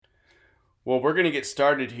Well, we're going to get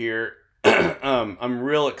started here. I'm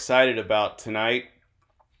real excited about tonight.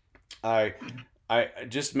 I I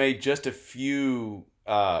just made just a few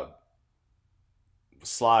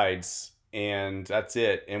slides, and that's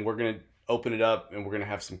it. And we're going to open it up, and we're going to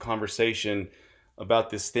have some conversation about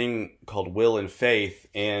this thing called will and faith,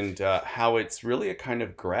 and how it's really a kind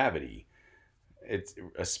of gravity. It's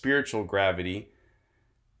a spiritual gravity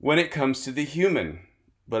when it comes to the human.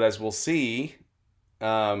 But as we'll see,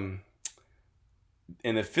 um,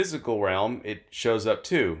 in the physical realm, it shows up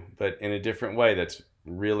too, but in a different way. That's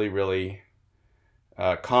really, really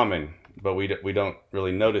common, but we don't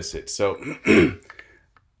really notice it. So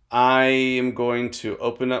I am going to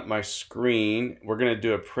open up my screen. We're going to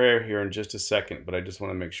do a prayer here in just a second, but I just want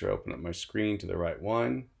to make sure I open up my screen to the right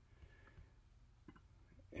one.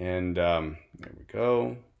 And there we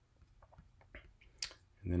go.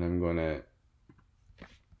 And then I'm going to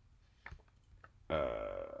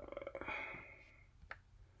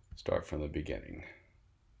start from the beginning.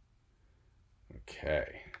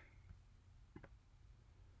 Okay.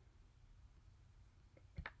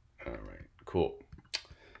 All right, cool.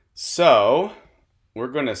 So we're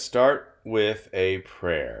going to start with a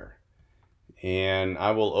prayer. And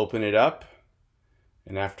I will open it up.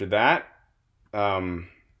 And after that,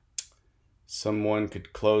 someone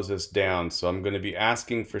could close us down. So I'm going to be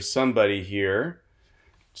asking for somebody here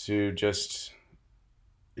to just,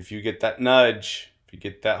 if you get that nudge, if you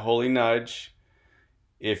get that holy nudge,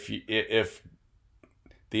 if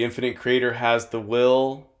the infinite creator has the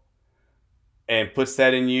will and puts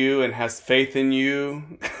that in you and has faith in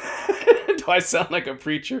you. Do I sound like a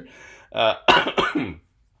preacher? I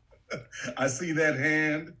see that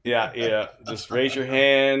hand. Yeah. Just raise your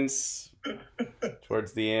hands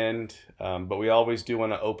towards the end. But we always do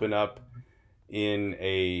want to open up in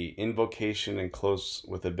a invocation and close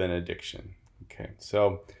with a benediction. Okay,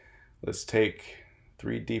 so let's take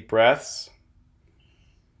 3 deep breaths.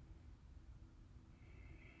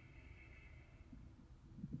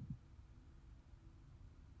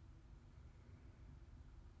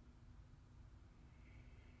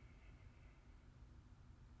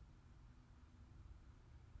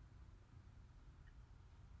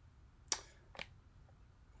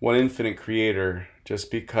 One infinite creator, just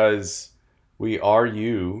because we are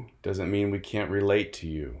you doesn't mean we can't relate to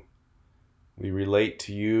you. We relate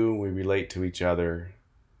to you, we relate to each other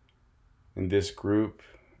in this group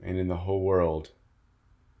and in the whole world.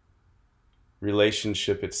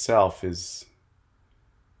 Relationship itself is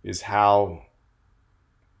how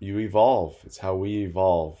you evolve. It's how we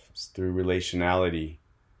evolve. It's through relationality.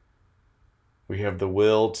 We have the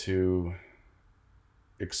will to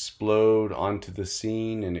explode onto the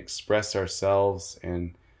scene and express ourselves,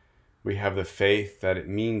 and we have the faith that it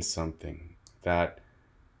means something, that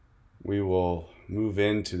we will move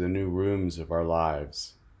into the new rooms of our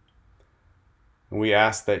lives. And we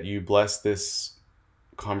ask that you bless this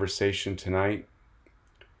conversation tonight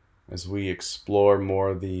as we explore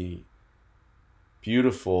more the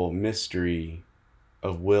beautiful mystery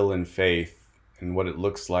of will and faith and what it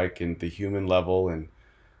looks like in the human level and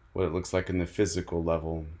what it looks like in the physical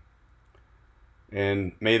level.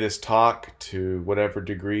 And may this talk, to whatever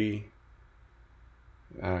degree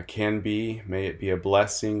can be, may it be a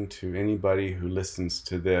blessing to anybody who listens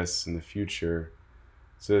to this in the future,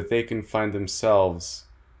 so that they can find themselves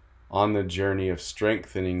on the journey of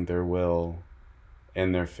strengthening their will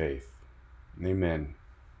and their faith. Amen.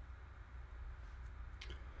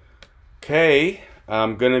 Okay,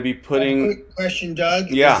 I'm going to be putting... Quick question, Doug.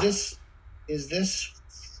 Yeah. Is this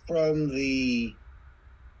from the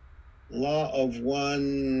Law of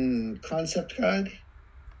One concept guide?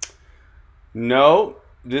 No,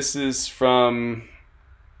 this is from...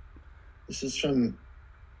 This is from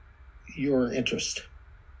your interest.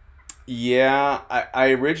 Yeah, I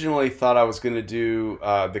originally thought I was going to do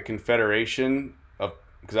the Confederation,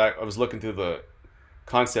 because I was looking through the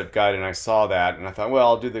concept guide and I saw that, and I thought,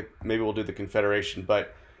 well, maybe we'll do the Confederation.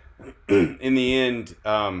 But in the end,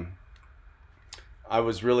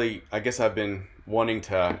 I guess I've been wanting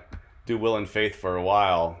to do Will and Faith for a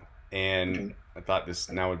while, and I thought this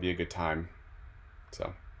now would be a good time.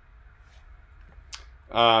 So,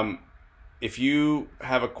 if you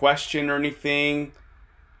have a question or anything,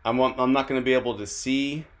 I'm not going to be able to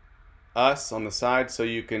see us on the side, so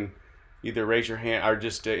you can either raise your hand or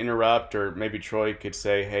just interrupt, or maybe Troy could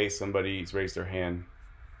say, hey, somebody's raised their hand.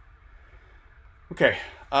 Okay,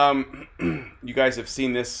 you guys have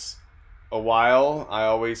seen this a while. I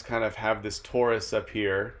always kind of have this torus up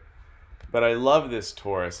here, but I love this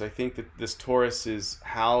torus. I think that this torus is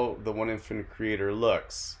how the One Infinite Creator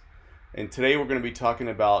looks. And today we're going to be talking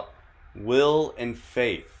about will and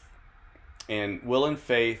faith. And will and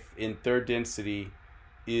faith in third density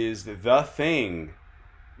is the thing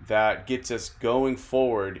that gets us going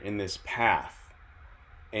forward in this path.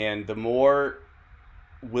 And the more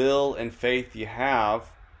will and faith you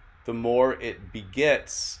have, the more it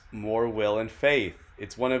begets more will and faith.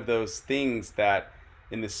 It's one of those things that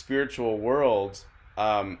in the spiritual world,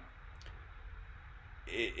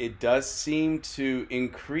 it does seem to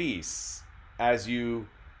increase as you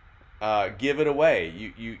give it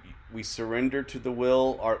away. We surrender to the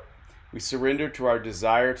will, we surrender to our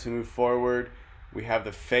desire to move forward. We have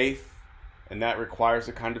the faith, and that requires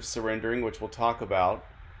a kind of surrendering, which we'll talk about.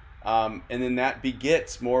 And then that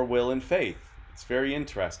begets more will and faith. It's very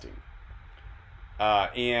interesting.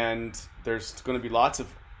 And there's going to be lots of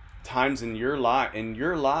times in your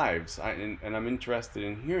lives, and I'm interested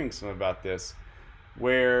in hearing some about this,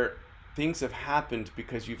 where things have happened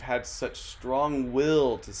because you've had such strong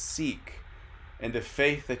will to seek, and the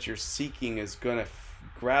faith that you're seeking is going to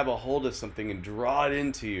grab a hold of something and draw it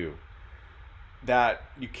into you, that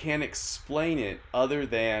you can't explain it other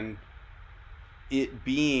than it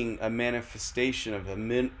being a manifestation of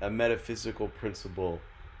a metaphysical principle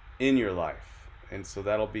in your life. And so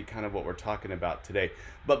that'll be kind of what we're talking about today.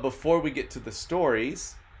 But before we get to the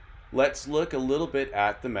stories, let's look a little bit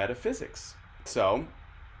at the metaphysics. So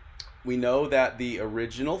we know that the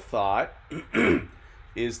original thought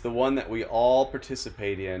is the one that we all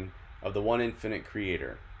participate in, of the one infinite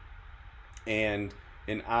creator. And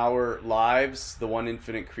in our lives, the one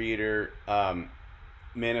infinite creator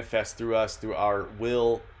manifests through us, through our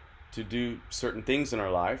will to do certain things in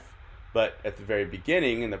our life. But at the very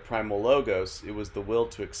beginning, in the primal logos, it was the will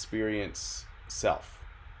to experience self.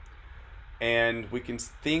 And we can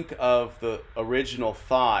think of the original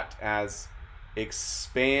thought as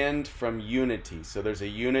expand from unity. So there's a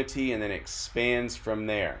unity and then it expands from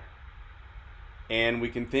there. And we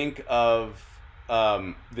can think of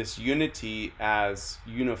this unity as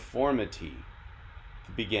uniformity at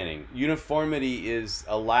the beginning. Uniformity is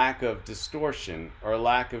a lack of distortion or a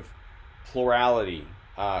lack of plurality.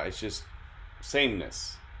 It's just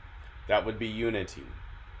sameness. That would be unity.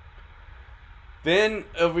 Then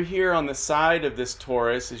over here on the side of this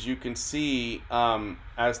torus, as you can see,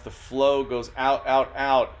 as the flow goes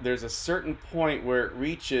out, there's a certain point where it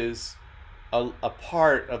reaches a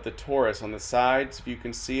part of the torus on the sides, if you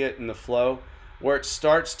can see it in the flow, where it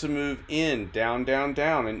starts to move in, down,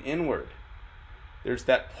 and inward. There's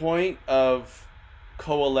that point of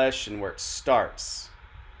coalescence where it starts.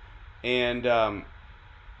 And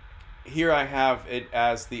here I have it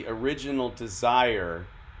as the original desire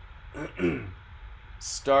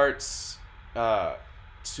starts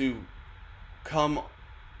to come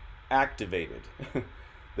activated.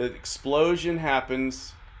 The explosion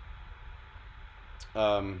happens.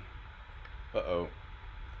 The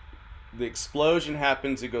explosion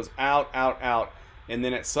happens, it goes out, and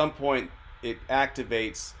then at some point it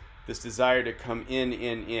activates this desire to come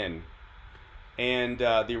in. And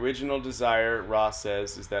the original desire, Ra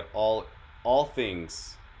says, is that all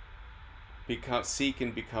things seek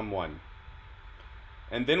and become one.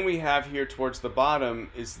 And then we have here towards the bottom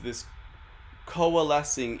is this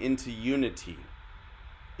coalescing into unity,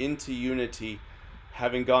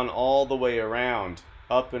 having gone all the way around,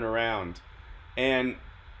 up and around. And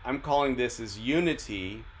I'm calling this as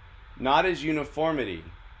unity, not as uniformity,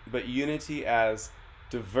 but unity as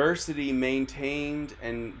diversity maintained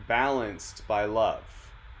and balanced by love.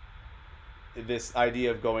 This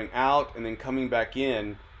idea of going out and then coming back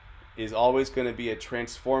in is always going to be a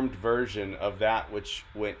transformed version of that which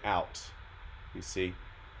went out, you see.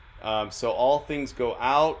 So all things go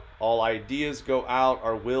out, all ideas go out,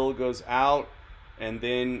 our will goes out, and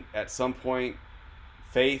then at some point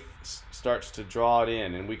faith starts to draw it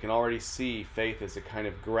in, and we can already see faith as a kind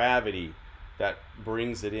of gravity that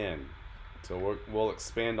brings it in. So we'll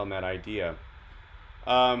expand on that idea.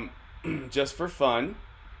 Just for fun,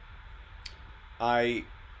 I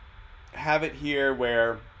have it here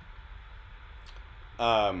where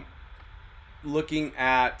looking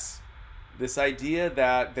at this idea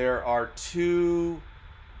that there are two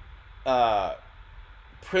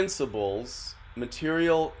principles,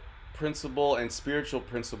 material principle and spiritual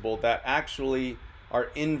principle, that actually are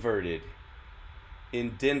inverted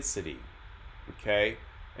in density. Okay?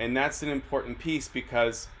 And that's an important piece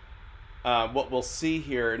because what we'll see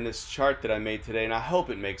here in this chart that I made today, and I hope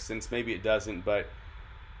it makes sense, maybe it doesn't, but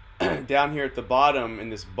down here at the bottom in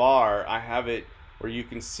this bar, I have it where you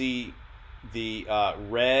can see the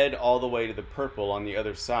red all the way to the purple on the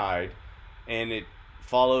other side, and it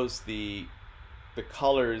follows the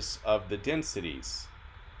colors of the densities,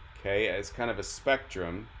 okay, as kind of a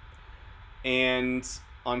spectrum. And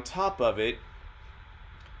on top of it,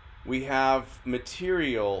 we have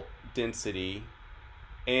material density,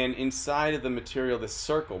 and inside of the material, this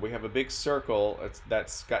circle, we have a big circle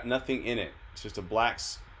that's got nothing in it. It's just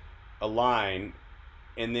a line,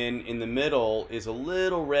 and then in the middle is a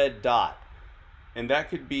little red dot, and that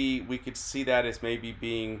could be, we could see that as maybe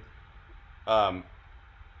being um,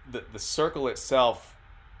 the circle itself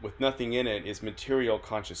with nothing in it is material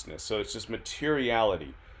consciousness. So it's just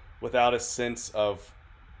materiality without a sense of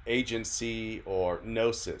agency or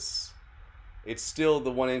gnosis. It's still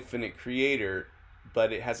the one infinite creator,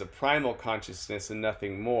 but it has a primal consciousness and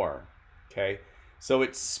nothing more. Okay? So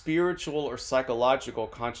its spiritual or psychological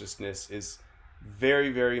consciousness is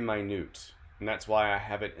very, very minute. And that's why I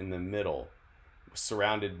have it in the middle,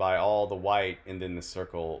 surrounded by all the white and then the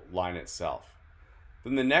circle line itself.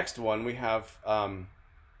 Then the next one, we have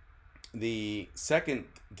the second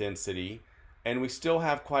density, and we still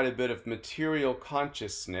have quite a bit of material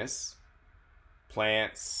consciousness,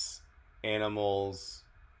 plants, animals,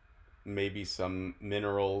 maybe some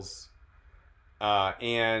minerals.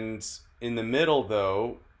 And in the middle,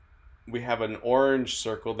 though, we have an orange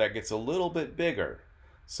circle that gets a little bit bigger,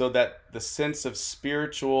 so that the sense of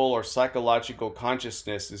spiritual or psychological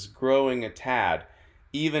consciousness is growing a tad,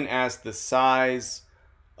 even as the size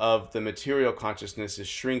of the material consciousness is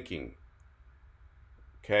shrinking.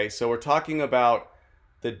 Okay, so we're talking about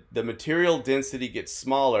the material density gets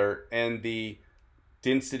smaller and the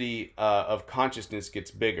density of consciousness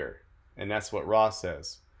gets bigger. And that's what Ra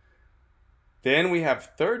says. Then we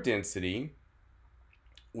have third density.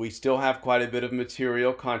 We still have quite a bit of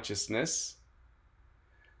material consciousness,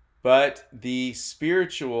 but the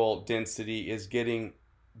spiritual density is getting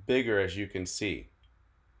bigger, as you can see.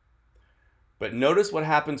 But notice what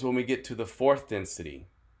happens when we get to the fourth density.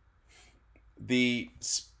 The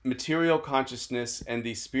material consciousness and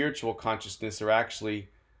the spiritual consciousness are actually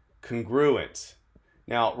congruent.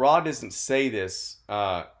 Now, Ra doesn't say this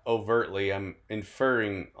overtly. I'm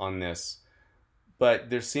inferring on this.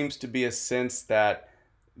 But there seems to be a sense that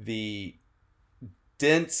the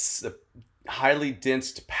dense, highly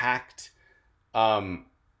dense, packed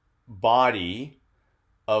body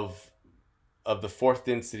of the fourth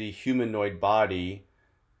density humanoid body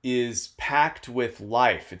is packed with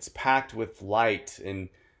life. It's packed with light and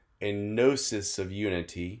gnosis of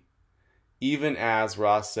unity, even as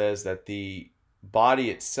Ra says that the body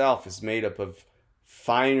itself is made up of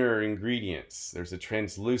finer ingredients. There's a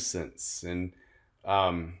translucence, and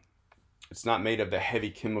it's not made of the heavy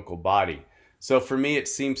chemical body. So for me, it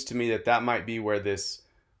seems to me that might be where these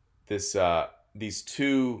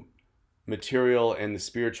two, material and the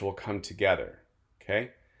spiritual, come together.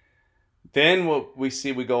 Okay. Then what we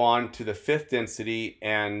see, we go on to the fifth density,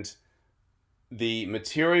 and the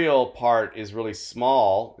material part is really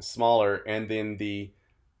smaller, and then the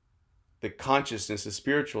consciousness, the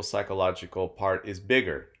spiritual psychological part, is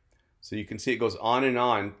bigger. So you can see it goes on,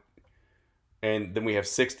 and then we have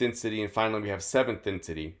sixth density, and finally we have seventh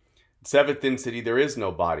density. Seventh density, there is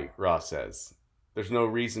no body, Ra says. There's no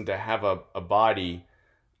reason to have a body.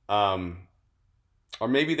 Or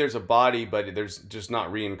maybe there's a body, but there's just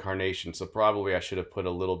not reincarnation. So probably I should have put a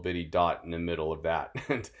little bitty dot in the middle of that.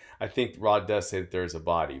 And I think Ra does say that there's a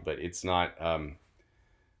body, but it's not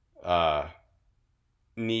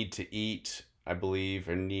need to eat, I believe,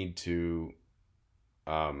 or need to,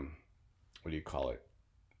 what do you call it?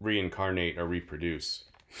 Reincarnate or reproduce.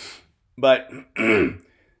 But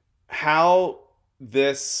how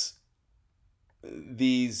these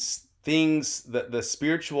things, the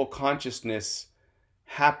spiritual consciousness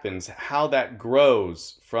happens, how that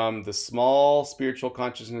grows from the small spiritual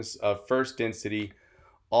consciousness of first density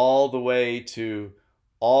all the way to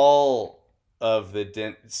all of the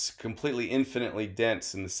dense, completely infinitely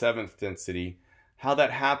dense in the seventh density, how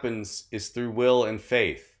that happens is through will and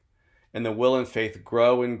faith. And the will and faith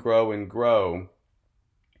grow and grow and grow.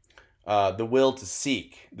 The will to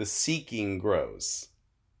seek, the seeking grows.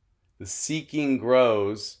 The seeking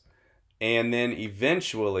grows, and then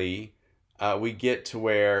eventually we get to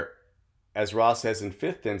where, as Ra says in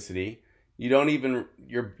fifth density, you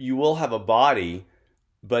will have a body,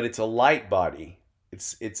 but it's a light body.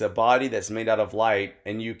 It's a body that's made out of light,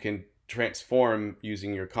 and you can transform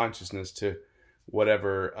using your consciousness to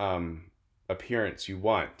whatever appearance you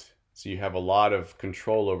want. So you have a lot of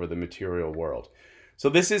control over the material world. So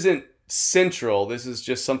this isn't central. This is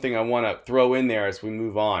just something I want to throw in there as we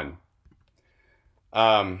move on.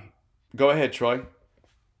 Go ahead, Troy.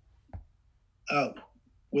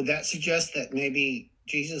 Would that suggest that maybe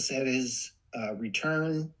Jesus at his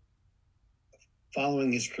return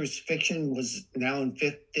following his crucifixion was now in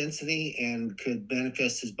fifth density and could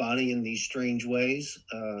manifest his body in these strange ways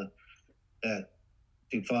that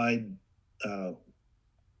defied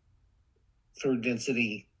third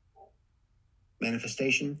density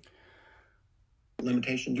manifestation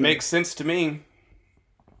limitations? Makes sense to me.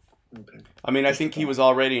 Okay. I mean, I think he was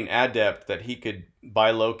already an adept that he could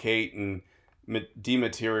bilocate and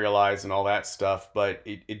dematerialize and all that stuff, but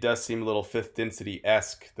it does seem a little fifth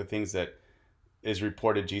density-esque, the things that is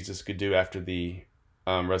reported Jesus could do after the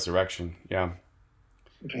resurrection. Yeah.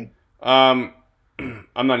 Okay. I'm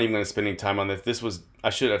not even going to spend any time on this. I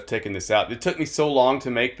should have taken this out. It took me so long to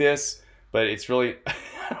make this, but it's really,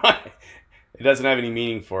 it doesn't have any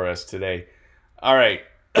meaning for us today. All right.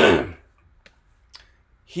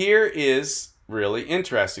 Here is really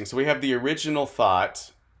interesting. So we have the original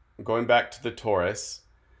thought, going back to the torus.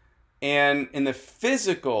 And in the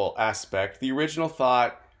physical aspect, the original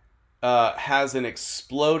thought has an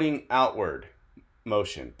exploding outward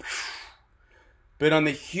motion. But on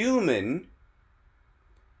the human,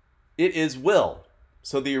 it is will.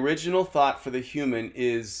 So the original thought for the human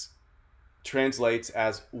translates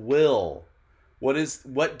as will.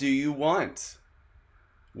 What do you want?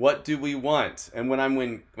 What do we want? And when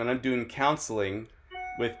I'm doing counseling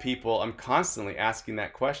with people, I'm constantly asking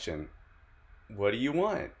that question. What do you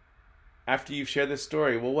want? After you've shared this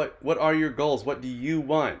story, well, what are your goals? What do you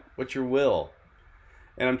want? What's your will?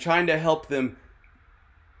 And I'm trying to help them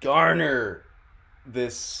garner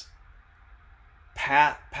this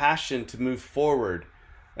passion to move forward.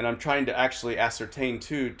 And I'm trying to actually ascertain,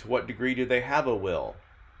 too, to what degree do they have a will.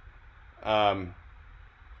 And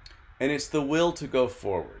it's the will to go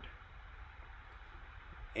forward.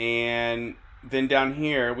 And then down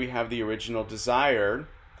here, we have the original desire.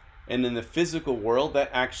 And in the physical world, that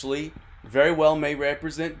actually very well may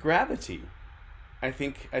represent gravity. I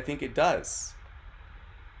think it does.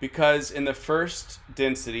 Because in the first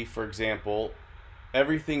density, for example,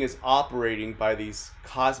 everything is operating by these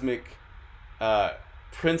cosmic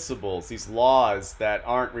principles, these laws that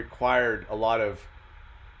aren't required a lot of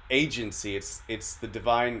agency. It's the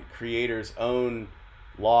divine creator's own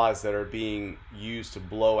laws that are being used to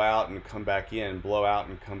blow out and come back in, blow out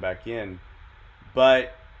and come back in.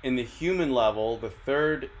 But in the human level, the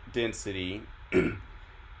third density,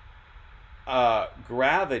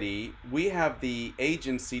 gravity, we have the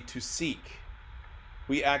agency to seek.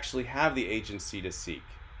 We actually have the agency to seek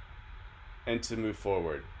and to move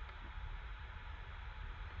forward.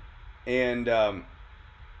 And am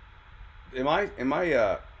I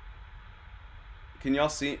can y'all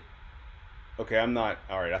see? Okay, I'm not.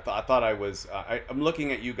 All right, I thought I was. I'm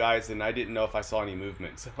looking at you guys, and I didn't know if I saw any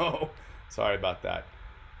movement. So, sorry about that.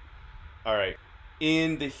 All right.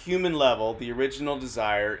 In the human level, the original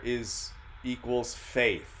desire equals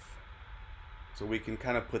faith. So we can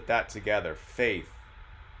kind of put that together. Faith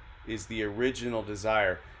is the original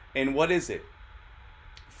desire. And what is it?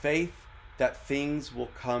 Faith that things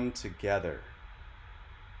will come together.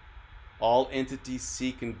 All entities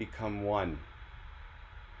seek and become one.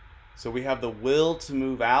 So we have the will to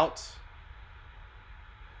move out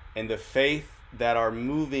and the faith that our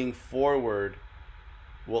moving forward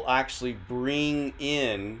will actually bring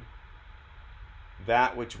in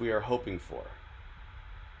that which we are hoping for.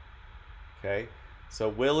 Okay? So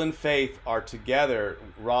will and faith are together.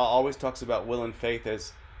 Ra always talks about will and faith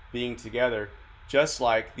as being together, just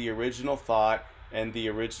like the original thought and the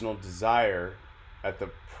original desire at the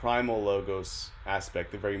primal logos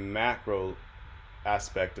aspect, the very macro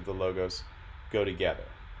aspect of the logos, go together.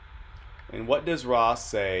 And what does Ra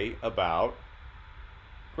say about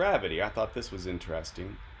gravity? I thought this was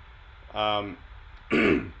interesting.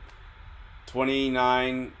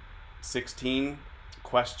 29:16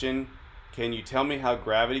 question: can you tell me how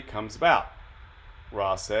gravity comes about?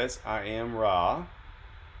 Ra says, I am Ra.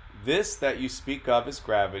 This that you speak of as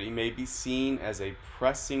gravity may be seen as a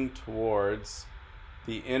pressing towards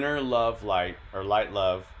the inner love light, or light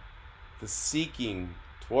love, the seeking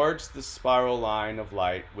towards the spiral line of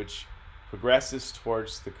light which progresses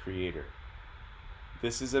towards the Creator.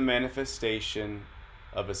 This is a manifestation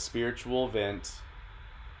of a spiritual event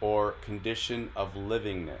or condition of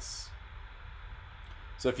livingness.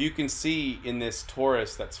 So if you can see in this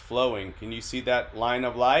torus that's flowing, can you see that line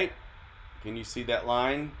of light? Can you see that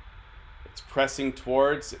line? It's pressing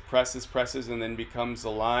towards, it presses, and then becomes a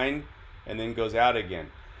line, and then goes out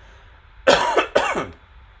again.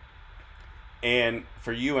 And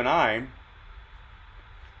for you and I,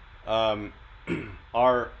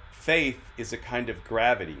 our faith is a kind of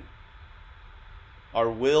gravity.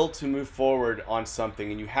 Our will to move forward on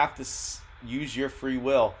something, and you have to use your free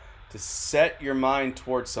will to set your mind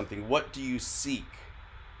towards something. What do you seek?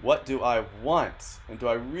 What do I want? And do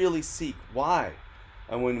I really seek? Why?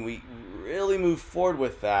 And when we really move forward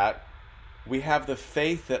with that, we have the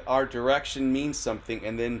faith that our direction means something,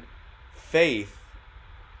 and then faith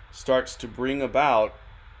starts to bring about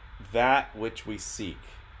that which we seek.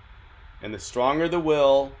 And the stronger the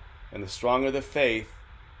will and the stronger the faith,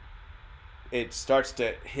 it starts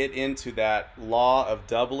to hit into that law of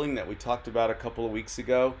doubling that we talked about a couple of weeks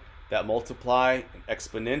ago, that multiply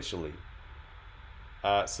exponentially.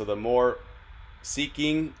 So the more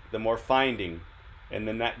seeking, the more finding. And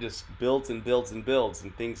then that just builds and builds and builds,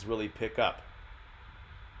 and things really pick up.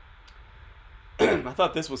 I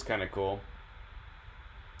thought this was kind of cool.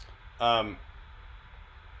 I'm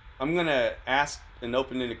going to ask an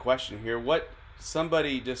open-ended question here.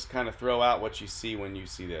 Somebody just kind of throw out what you see when you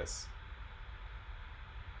see this.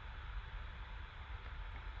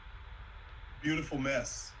 Beautiful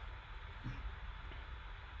mess.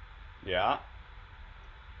 Yeah.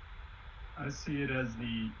 I see it as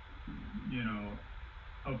the,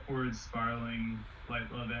 upward spiraling light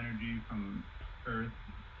love energy from Earth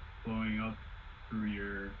flowing up through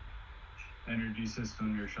your energy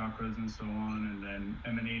system, your chakras and so on, and then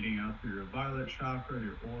emanating out through your violet chakra,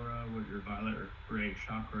 your aura. What your violet or gray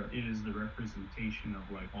chakra is the representation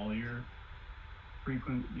of like all your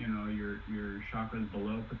frequent, your chakras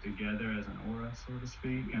below put together as an aura, so to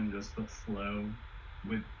speak, and just the flow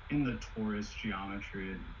within the Taurus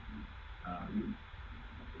geometry.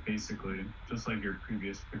 Basically, just like your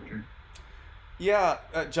previous picture. Yeah,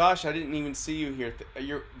 Josh, I didn't even see you here.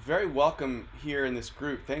 You're very welcome here in this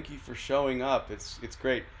group. Thank you for showing up. It's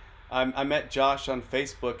great. I met Josh on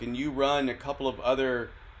Facebook, and you run a couple of other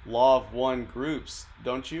Law of One groups,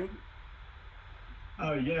 don't you?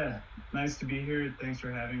 Oh, yeah. Nice to be here. Thanks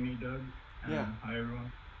for having me, Doug. Yeah. Hi,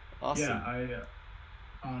 everyone. Awesome. Yeah,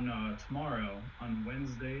 on tomorrow, on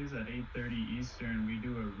Wednesdays at 8:30 Eastern, we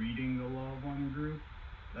do a Reading the Law of One group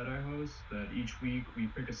that I host, that each week we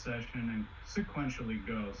pick a session and sequentially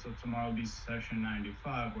go. So tomorrow will be session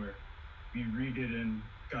 95, where we read it and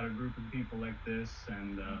got a group of people like this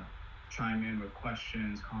and chime in with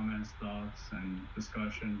questions, comments, thoughts, and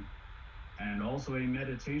discussion. And also a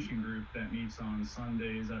meditation group that meets on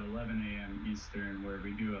Sundays at 11 a.m. Eastern, where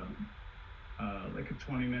we do a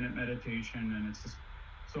 20-minute meditation, and it's just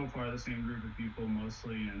so far the same group of people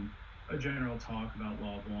mostly, and a general talk about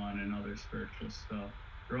Law of One and other spiritual stuff.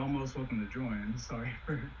 You're almost welcome to join. Sorry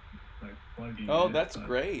for plugging. Oh, that's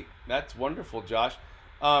great. That's wonderful, Josh.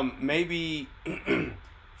 Maybe if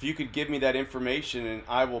you could give me that information, and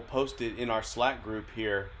I will post it in our Slack group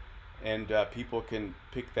here, and people can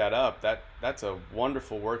pick that up. That's a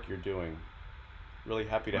wonderful work you're doing. Really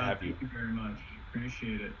happy to have you. Thank you very much.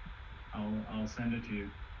 Appreciate it. I'll send it to you.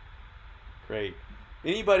 Great.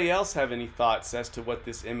 Anybody else have any thoughts as to what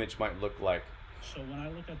this image might look like? So when I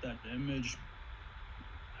look at that image,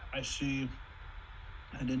 I see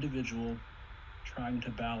an individual trying to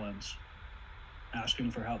balance,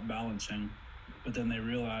 asking for help balancing, but then they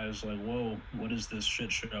realize, like, whoa, what is this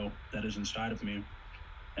shit show that is inside of me?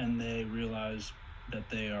 And they realize that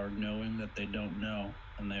they are knowing that they don't know,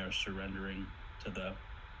 and they are surrendering to the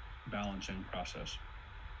balancing process.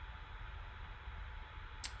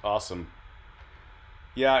 Awesome.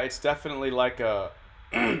 Yeah, it's definitely like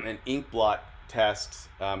an ink blot test.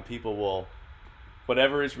 People will,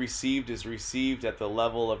 whatever is received at the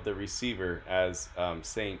level of the receiver, as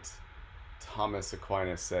Saint Thomas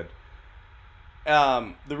Aquinas said.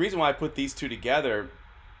 The reason why I put these two together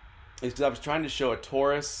is because I was trying to show a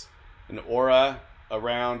torus, an aura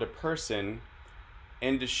around a person,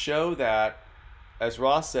 and to show that, as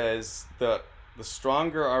Ross says, the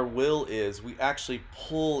stronger our will is, we actually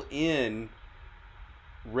pull in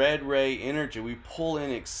red ray energy. We pull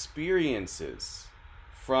in experiences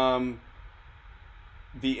from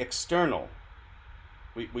the external.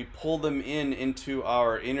 We pull them into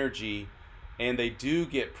our energy, and they do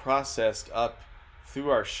get processed up through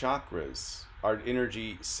our chakras, our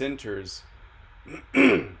energy centers,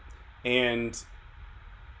 and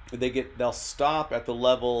they'll stop at the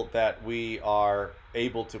level that we are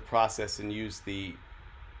able to process and use the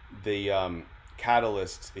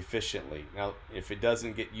catalyst efficiently. Now, if it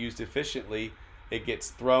doesn't get used efficiently, it gets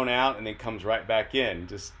thrown out and then comes right back in,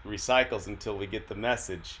 just recycles until we get the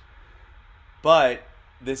message. But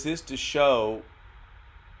this is to show,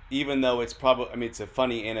 even though it's it's a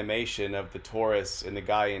funny animation of the torus and the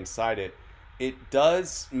guy inside it, it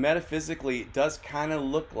does, metaphysically, it does kind of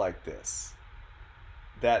look like this.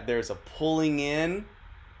 That there's a pulling in,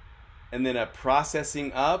 and then a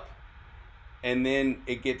processing up, and then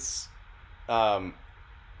it gets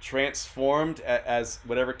transformed as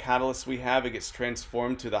whatever catalyst we have, it gets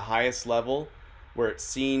transformed to the highest level, where it's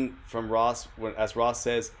seen from Ross, as Ross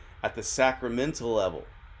says, at the sacramental level.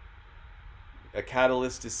 A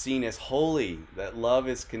catalyst is seen as holy, that love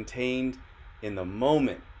is contained in the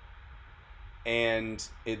moment. And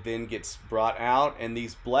it then gets brought out, and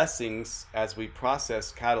these blessings, as we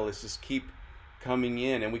process catalysts, just keep coming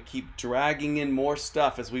in, and we keep dragging in more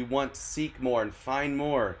stuff as we want to seek more and find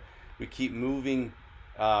more. We keep moving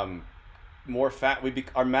more fat.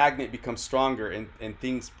 Our magnet becomes stronger, and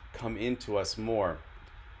things come into us more.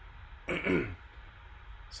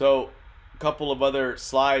 So a couple of other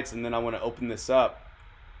slides, and then I want to open this up.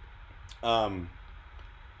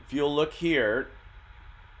 If you'll look here,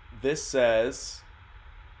 this says,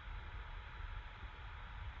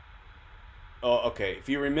 okay, if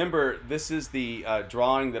you remember, this is the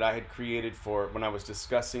drawing that I had created for when I was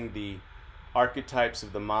discussing the archetypes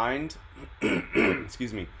of the mind.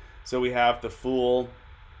 Excuse me. So we have the fool,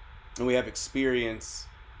 and we have experience,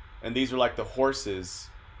 and these are like the horses.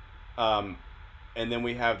 And then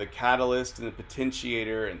we have the catalyst and the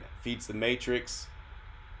potentiator, and feeds the matrix.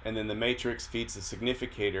 And then the matrix feeds the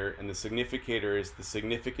significator, and the significator is the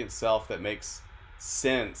significant self that makes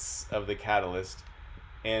sense of the catalyst,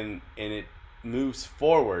 and it moves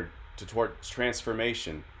forward towards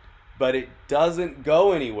transformation. But it doesn't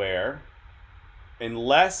go anywhere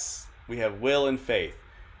unless we have will and faith.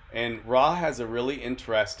 And Ra has a really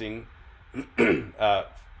interesting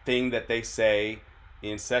thing that they say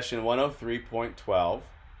in session 103.12.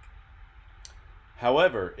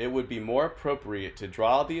 However, it would be more appropriate to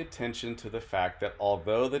draw the attention to the fact that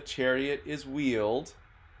although the chariot is wheeled,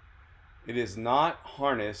 it is not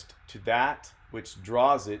harnessed to that which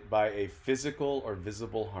draws it by a physical or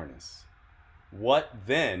visible harness. What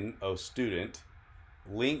then, O student,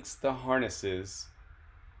 links the harnesses,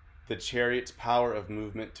 the chariot's power of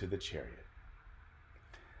movement to the chariot?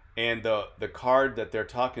 And the card that they're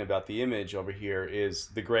talking about, the image over here, is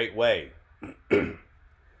the Great Way.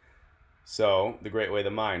 So, the Great Way of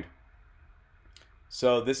the Mind.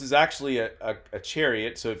 So this is actually a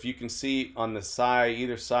chariot. So if you can see on the side,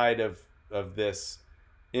 either side of this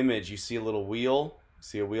image, you see a little wheel.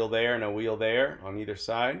 See a wheel there and a wheel there on either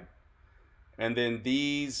side. And then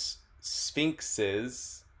these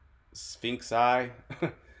sphinxes,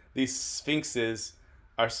 these sphinxes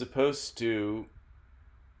are supposed to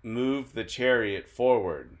move the chariot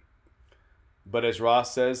forward. But as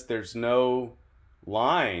Ross says, there's no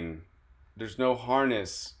line, there's no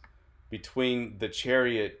harness between the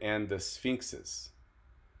chariot and the sphinxes.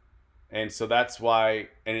 And so that's why,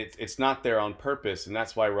 and it's not there on purpose, and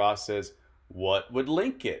that's why Ross says, what would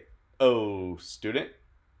link it? Oh, student,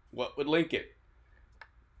 what would link it?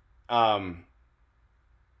 And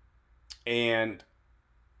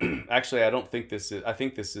actually, I don't think this is, I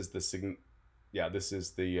think this is this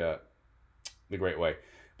is the Great Way.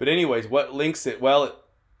 But anyways, what links it? Well,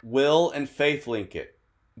 will and faith link it.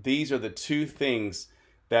 These are the two things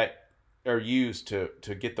that are used to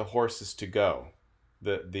get the horses to go,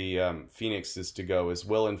 the phoenixes to go, is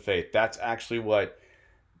will and faith. That's actually what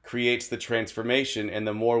creates the transformation, and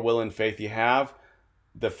the more will and faith you have,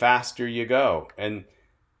 the faster you go. And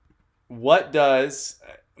what does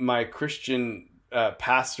my Christian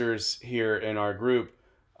pastors here in our group,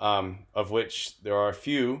 of which there are a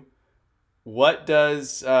few, what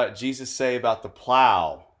does Jesus say about the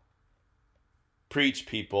plow? Preach,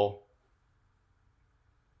 people.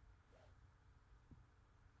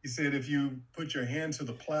 He said, if you put your hand to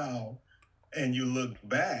the plow and you look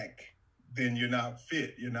back, then you're not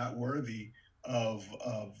fit. You're not worthy of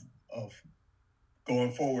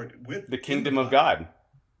going forward with the kingdom of God.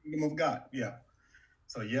 Kingdom of God, yeah.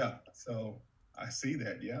 So yeah, so I see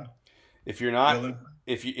that, yeah. If you're not,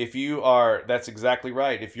 if you are, that's exactly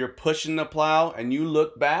right. If you're pushing the plow and you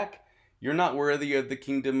look back, you're not worthy of the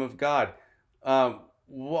kingdom of God.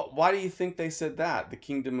 Why do you think they said that? The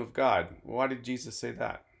kingdom of God. Why did Jesus say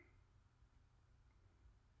that?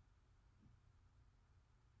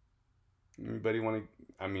 Anybody want to?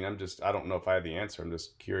 I mean, I don't know if I have the answer. I'm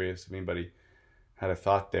just curious if anybody had a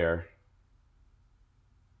thought there.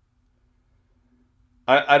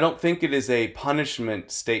 I don't think it is a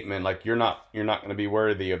punishment statement, like you're not going to be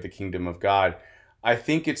worthy of the kingdom of God. I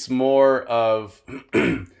think it's more of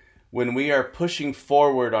when we are pushing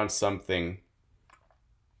forward on something,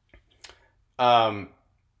 and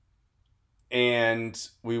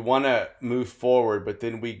we want to move forward, but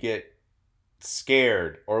then we get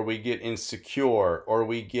scared, or we get insecure, or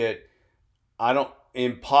we get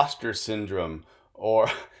imposter syndrome,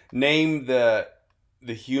 or name the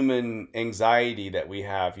human anxiety that we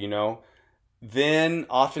have, then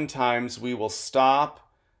oftentimes we will stop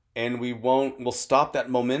and we'll stop that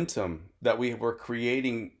momentum that we were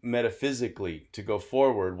creating metaphysically to go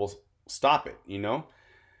forward. We'll stop it, you know?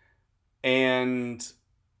 And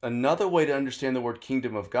another way to understand the word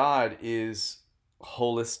kingdom of God is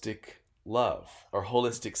holistic love or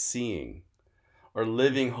holistic seeing or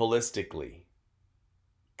living holistically.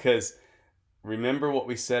 Because remember what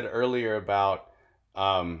we said earlier about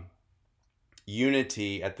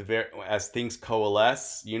unity as things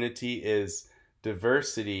coalesce. Unity is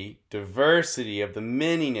diversity of the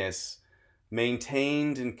manyness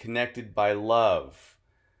maintained and connected by love.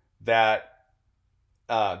 That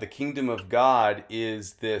the kingdom of God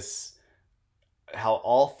is this, how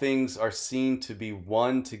all things are seen to be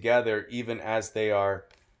one together even as they are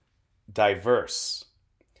diverse.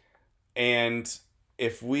 And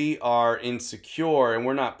if we are insecure and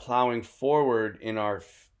we're not plowing forward in our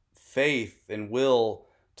faith and will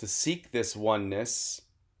to seek this oneness,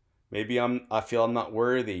 maybe I feel I'm not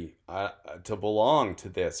worthy to belong to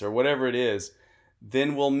this or whatever it is,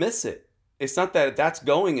 then we'll miss it. It's not that that's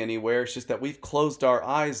going anywhere. It's just that we've closed our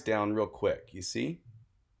eyes down real quick. You see?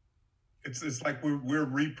 It's like we're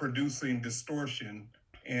reproducing distortion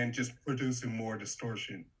and just producing more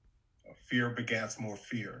distortion. Fear begats more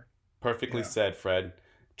fear. Perfectly said, Fred.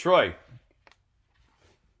 Troy.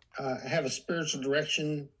 I have a spiritual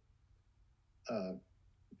direction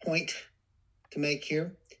point to make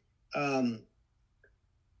here.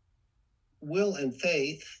 Will and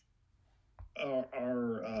faith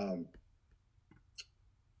are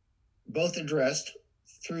both addressed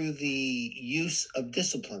through the use of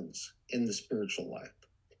disciplines in the spiritual life.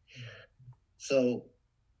 So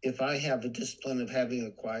if I have a discipline of having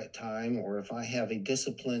a quiet time, or if I have a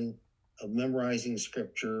discipline of memorizing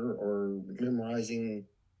scripture or memorizing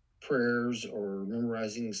prayers or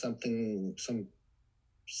memorizing some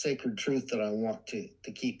sacred truth that I want to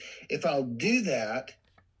keep, if I'll do that,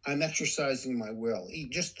 I'm exercising my will.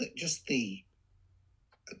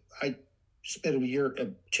 I spent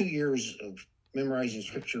 2 years of memorizing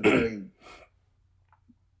scripture very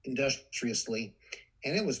industriously,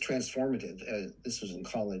 and it was transformative. This was in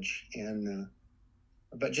college, and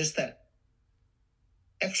but just that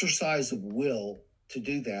exercise of will to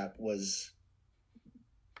do that was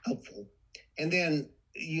helpful. And then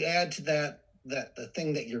you add to that the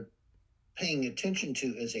thing that you're paying attention to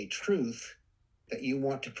is a truth that you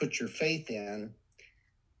want to put your faith in,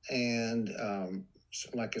 and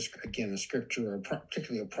like a scripture, or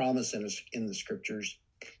particularly a promise in the scriptures.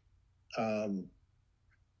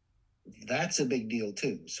 That's a big deal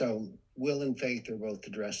too. So will and faith are both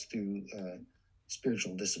addressed through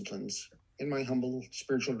spiritual disciplines, in my humble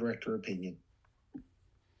spiritual director opinion.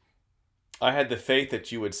 I had the faith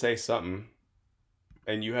that you would say something,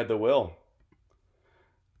 and you had the will.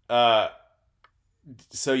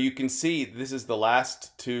 So you can see, this is the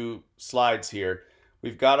last 2 slides here.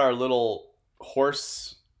 We've got our little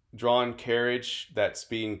horse-drawn carriage that's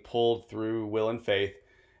being pulled through will and faith,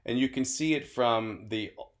 and you can see it from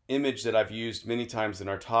the image that I've used many times in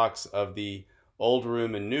our talks of the old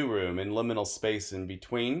room and new room and liminal space in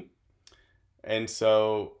between. And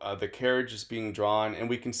so the carriage is being drawn, and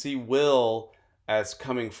we can see will as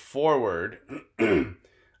coming forward.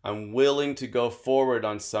 I'm willing to go forward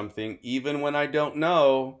on something even when I don't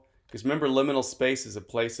know. Because remember, liminal space is a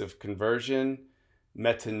place of conversion,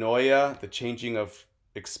 metanoia, the changing of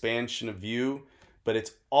expansion of view. But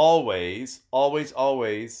it's always, always,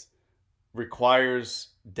 always requires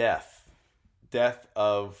death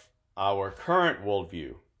of our current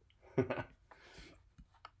worldview.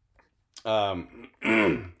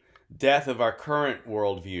 Death of our current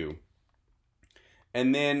worldview.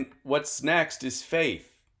 And then what's next is faith.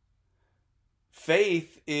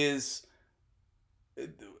 Faith is,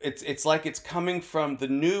 it's like it's coming from the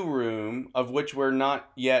new room, of which we're not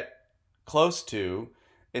yet close to.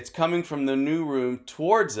 It's coming from the new room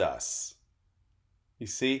towards us. You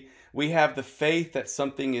see, we have the faith that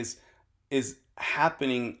something is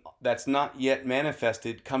happening that's not yet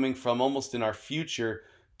manifested, coming from almost in our future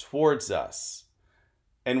towards us.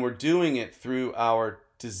 And we're doing it through our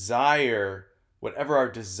desire, whatever our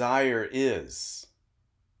desire is.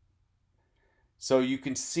 So you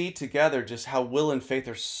can see together just how will and faith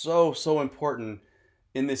are so, so important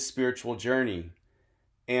in this spiritual journey.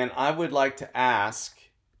 And I would like to ask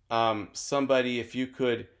somebody if you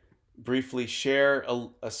could briefly share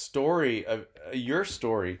a story of your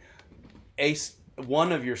story,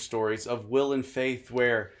 one of your stories of will and faith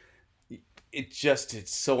where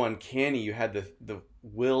it's so uncanny. You had the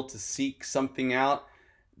will to seek something out,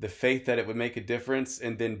 the faith that it would make a difference,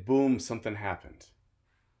 and then boom, something happened.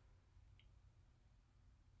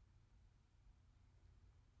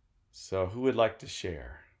 So who would like to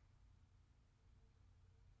share?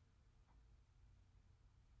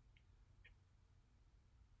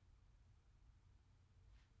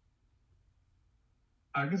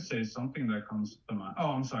 I could say something that comes to mind.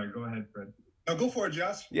 Oh, I'm sorry. Go ahead, Fred. Now go for it,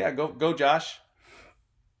 Josh. Yeah, go, Josh.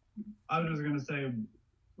 I was just gonna say,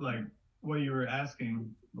 like, what you were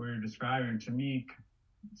asking, what you're describing to me,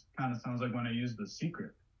 kind of sounds like when I used The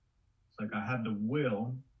Secret. It's like I had the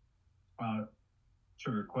will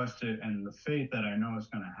to request it and the faith that I know it's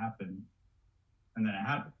gonna happen, and then it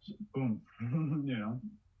happens. Boom. You know,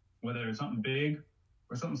 whether it's something big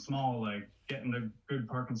or something small, like getting a good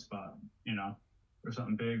parking spot, you know, or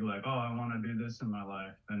something big like, oh, I want to do this in my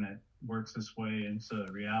life, and it works this way into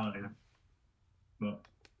reality. But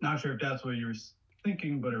not sure if that's what you were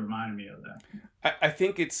thinking, but it reminded me of that. I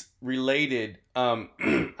think it's related.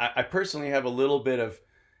 I personally have a little bit of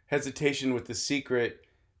hesitation with The Secret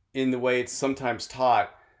in the way it's sometimes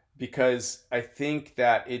taught, because I think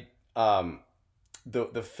that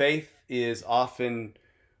the faith is often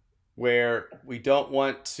where we don't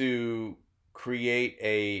want to create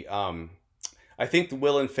a I think the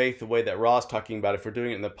will and faith, the way that Ra's talking about, if we're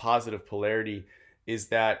doing it in the positive polarity, is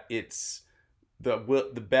that it's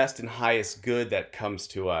the best and highest good that comes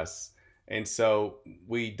to us. And so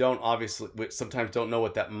we sometimes don't know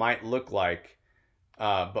what that might look like,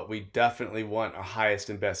 but we definitely want our highest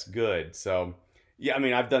and best good. So yeah, I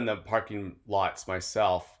mean, I've done the parking lots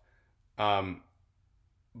myself.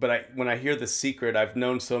 But when I hear The Secret, I've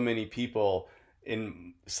known so many people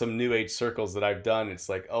in some new age circles that I've done. It's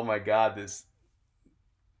like, oh my God,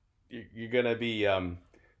 you're gonna be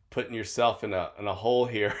putting yourself in a hole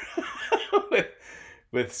here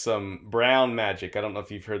with some brown magic. I don't know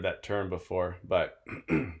if you've heard that term before, but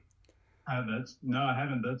No, I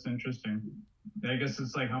haven't. That's interesting. I guess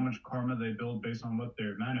it's like how much karma they build based on what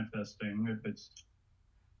they're manifesting. If it's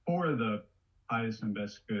for the highest and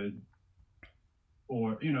best good,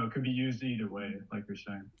 or it could be used either way, like you're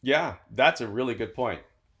saying. Yeah, that's a really good point.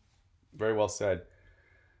 Very well said.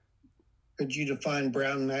 Could you define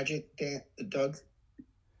brown magic, Doug?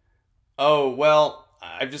 Oh, well,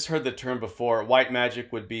 I've just heard the term before. White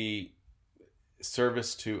magic would be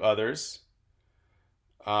service to others.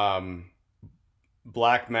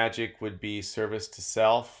 Black magic would be service to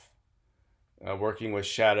self, working with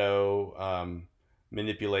shadow,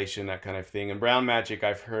 manipulation, that kind of thing. And brown magic,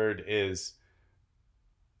 I've heard, is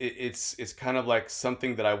it's kind of like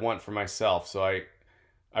something that I want for myself. So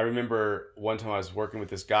I remember one time I was working with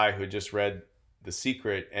this guy who had just read The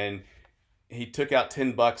Secret, and he took out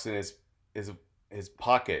 $10 in his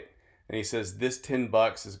pocket, and he says, this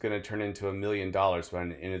 $10 is going to turn into $1 million by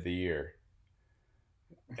the end of the year.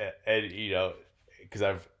 And because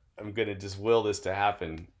I'm going to just will this to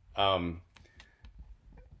happen. And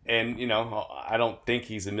I don't think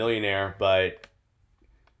he's a millionaire, but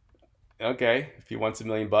okay, if he wants $1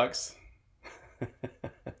 million,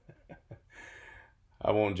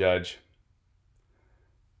 I won't judge.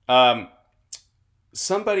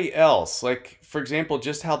 Somebody else, like, for example,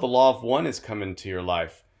 just how the law of one has come into your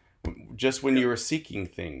life, just when you were seeking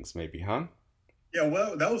things, maybe, huh? Yeah,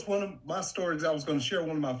 well, that was one of my stories. I was going to share.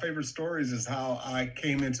 One of my favorite stories is how I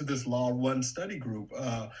came into this Law of One study group.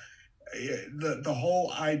 The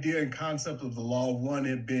whole idea and concept of the Law of One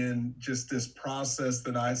had been just this process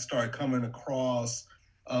that I started coming across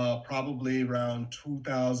probably around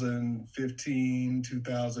 2015,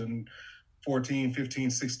 2014, 15,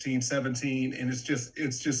 16, 17. And it's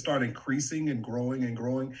just started increasing and growing and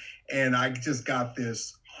growing. And I just got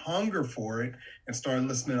this hunger for it and started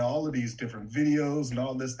listening to all of these different videos and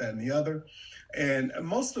all this, that, and the other. And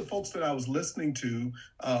most of the folks that I was listening to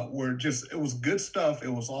it was good stuff. It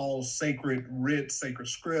was all sacred writ, sacred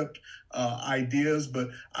script ideas, but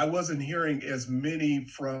I wasn't hearing as many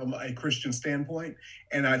from a Christian standpoint.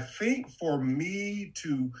 And I think for me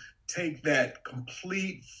to take that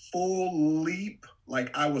complete full leap,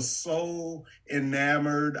 like I was so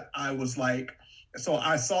enamored, so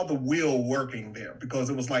I saw the will working there, because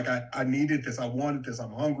it was like I needed this, I wanted this,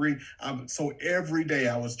 I'm hungry. So every day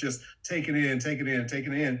I was just taking it in.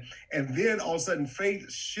 And then all of a sudden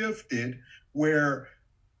faith shifted, where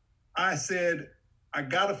I said, I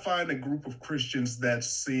got to find a group of Christians that's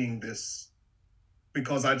seeing this,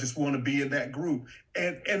 because I just want to be in that group.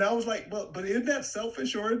 And I was like, well, but isn't that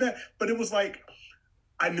selfish, or that? But it was like,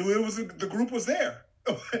 I knew the group was there.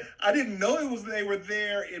 I didn't know they were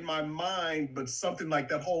there in my mind, but something like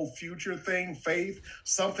that whole future thing, faith,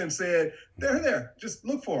 something said, they're there, just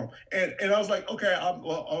look for them. And I was like, okay,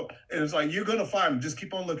 and it's like, you're going to find them, just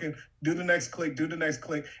keep on looking, do the next click.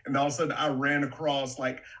 And all of a sudden I ran across,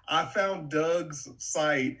 I found Doug's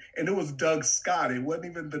site, and it was Doug Scott. It wasn't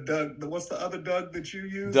even the Doug, what's the other Doug that you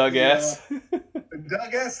used? Doug S.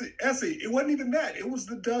 Doug Essie. It wasn't even that. It was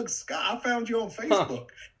the Doug Scott. I found you on Facebook. Huh.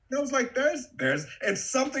 And I was like, there's, and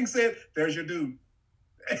something said, there's your dude.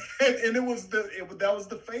 and that was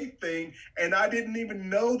the faith thing, and I didn't even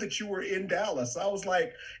know that you were in Dallas. I was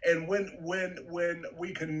like, and when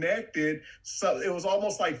we connected, so it was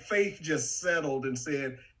almost like faith just settled and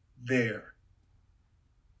said there,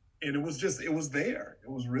 and it was there. It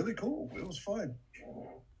was really cool. It was fun.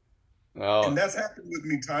 Oh, And that's happened with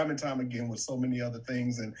me time and time again with so many other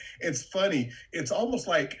things. And it's funny. It's almost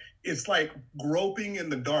like it's like groping in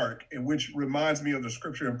the dark, and which reminds me of the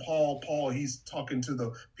scripture. And Paul, he's talking to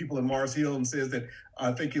the people in Mars Hill and says that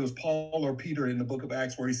I think it was Paul or Peter in the book of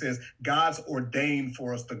Acts where he says God's ordained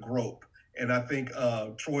for us to grope. And I think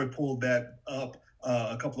Troy pulled that up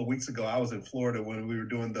a couple of weeks ago. I was in Florida when we were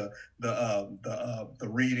doing the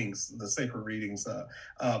readings, the sacred readings.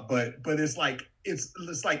 But it's like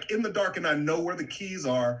in the dark, and I know where the keys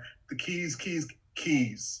are. The keys.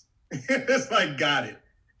 It's like got it,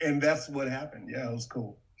 and that's what happened. Yeah, it was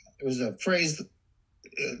cool. It was a phrase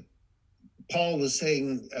Paul was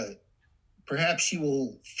saying. Perhaps you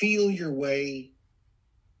will feel your way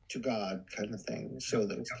to God, kind of thing. So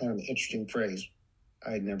that was kind of an interesting phrase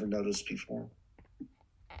I had never noticed before.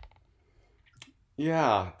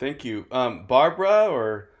 yeah. Thank you, Barbara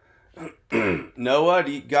or Noah.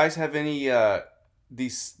 Do you guys have any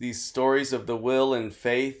these stories of the will and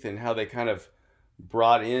faith and how they kind of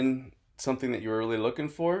brought in something that you were really looking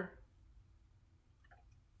for?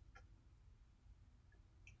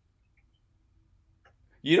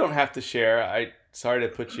 You don't have to share. I sorry to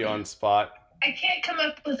put you on spot. I can't come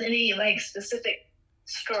up with any like specific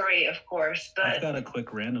story, of course, but I've got a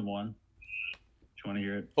quick random one. Do you want to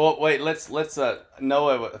hear it? Oh wait, let's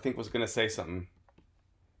Noah I think was gonna say something.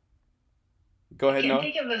 Go I ahead, can't Noah.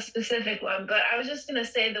 think of a specific one. But I was just gonna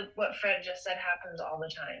say that what Fred just said happens all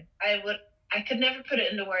the time. I could never put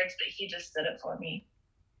it into words, but he just did it for me.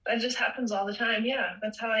 That just happens all the time. Yeah,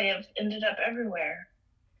 that's how I have ended up everywhere.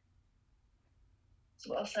 It's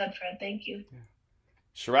well said, Fred. Thank you.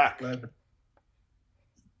 Chirac.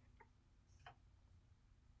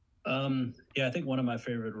 Yeah, I think one of my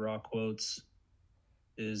favorite Raw quotes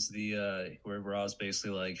is the where Raw's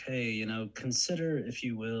basically like, hey, consider, if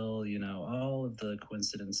you will, all of the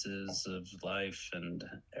coincidences of life and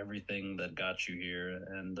everything that got you here.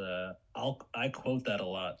 And I quote that a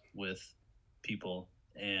lot with people,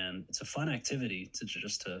 and it's a fun activity to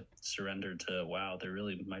just to surrender to, wow, there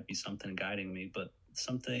really might be something guiding me. But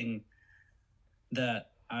something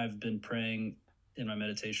that I've been praying in my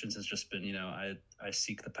meditations has just been, I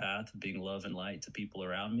seek the path of being love and light to people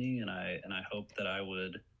around me, and I hope that I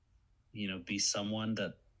would, be someone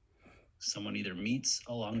that someone either meets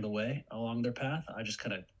along the way, along their path. I just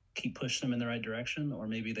kind of keep pushing them in the right direction, or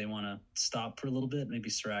maybe they want to stop for a little bit. Maybe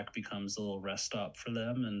Sirac becomes a little rest stop for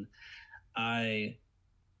them. And I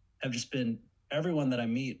have just been, everyone that I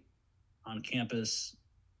meet on campus,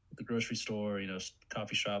 the grocery store,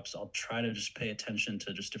 coffee shops, I'll try to just pay attention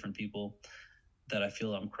to just different people that I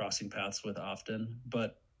feel I'm crossing paths with often.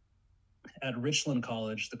 But at Richland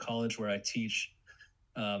College, the college where I teach,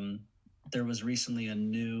 there was recently a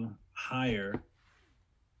new hire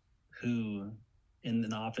who in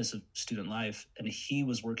the Office of Student Life, and he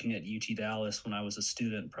was working at UT Dallas when I was a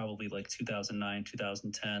student, probably like 2009,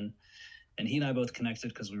 2010. And he and I both connected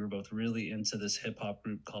because we were both really into this hip hop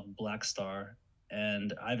group called Black Star.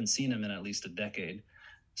 And I haven't seen him in at least a decade.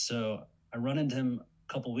 So I run into him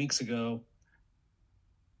a couple of weeks ago,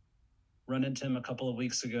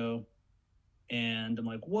 and I'm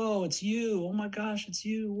like, whoa, it's you. Oh my gosh, it's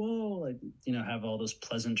you. Whoa. Like, have all those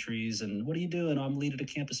pleasantries. And what are you doing? I'm leading a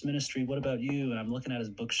campus ministry. What about you? And I'm looking at his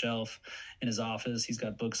bookshelf in his office. He's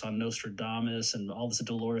got books on Nostradamus and all this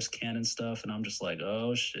Dolores Cannon stuff. And I'm just like,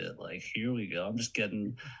 oh shit, like, here we go. I'm just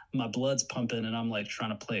getting, my blood's pumping, and I'm like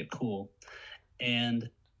trying to play it cool. And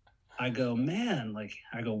I go, man,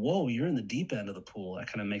 whoa, you're in the deep end of the pool. I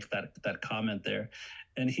kind of make that comment there.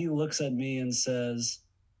 And he looks at me and says,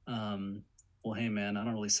 well, hey man, I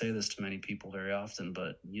don't really say this to many people very often,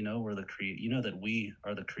 but we're that we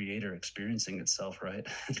are the creator experiencing itself, right?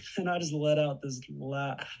 And I just let out this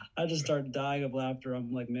laugh. I just started dying of laughter.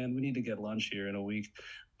 I'm like, man, we need to get lunch here in a week.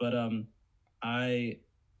 But I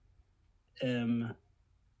am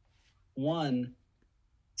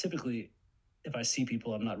typically, if I see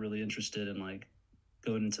people, I'm not really interested in like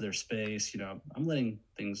going into their space. I'm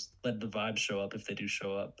let the vibe show up if they do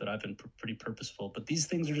show up, but I've been pretty purposeful. But these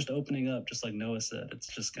things are just opening up, just like Noah said. It's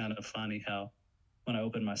just kind of funny how when I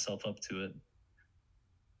open myself up to it,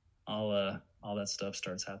 all that stuff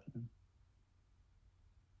starts happening.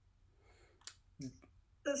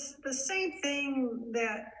 The same thing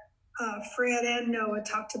that Fred and Noah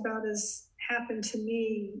talked about has happened to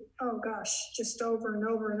me, oh gosh, just over and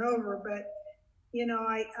over and over. But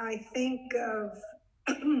I think of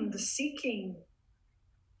the seeking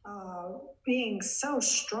being so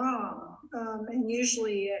strong, and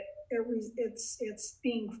usually it's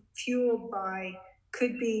being fueled by,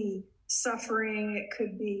 could be suffering, it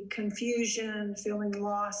could be confusion, feeling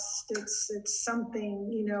lost. It's something,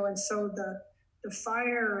 and so the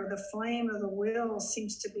fire, the flame of the will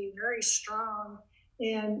seems to be very strong,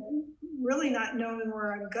 and really not knowing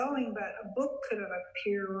where I'm going, but a book could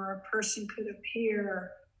appear, or a person could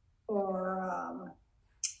appear, or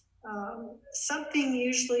something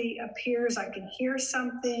usually appears. I can hear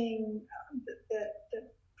something that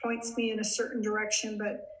points me in a certain direction,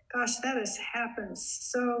 but gosh, that has happened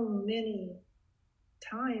so many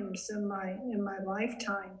times in my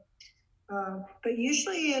lifetime. But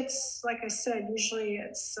usually it's, like I said, usually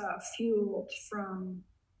it's fueled from,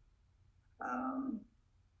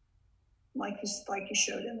 like you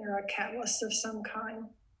showed in there, a catalyst of some kind,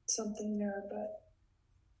 something there. But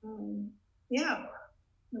yeah,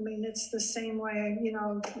 I mean, it's the same way,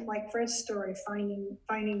 like Fred's story,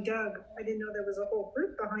 finding Doug. I didn't know there was a whole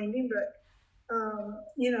group behind him, but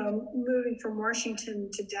moving from Washington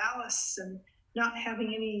to Dallas and not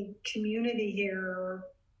having any community here, or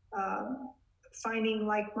finding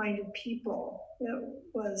like-minded people. It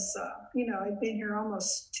was, I'd been here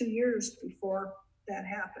almost 2 years before that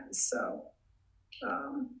happened. So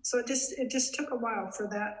it just took a while for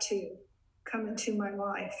that to come into my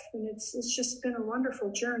life, and it's just been a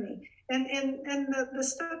wonderful journey. And the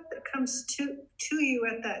stuff that comes to you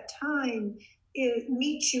at that time, it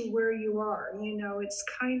meets you where you are. It's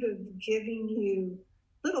kind of giving you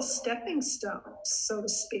little stepping stones, so to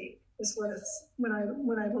speak, is what it's, when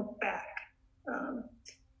I look back.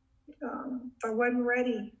 If I wasn't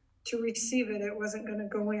ready to receive it, it wasn't going to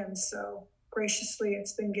go in. So graciously,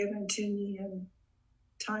 it's been given to me, and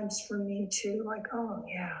times for me to, like, oh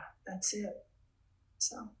yeah, that's it.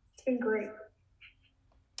 So it's been great.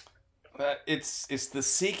 It's the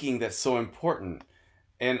seeking that's so important,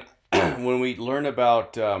 and when we learn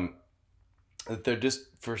about that they're just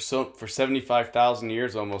for 75,000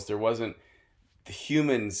 years almost, there wasn't, the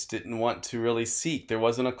humans didn't want to really seek. There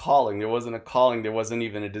wasn't a calling. There wasn't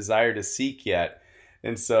even a desire to seek yet,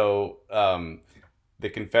 and so the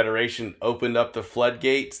Confederation opened up the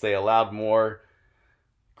floodgates. They allowed more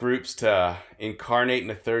groups to incarnate in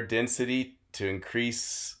a third density, to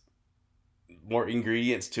increase more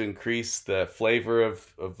ingredients, to increase the flavor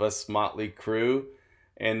of us motley crew.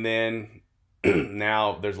 And then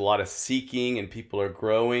now there's a lot of seeking, and people are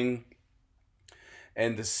growing,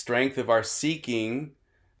 and the strength of our seeking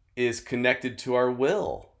is connected to our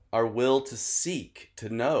will to seek, to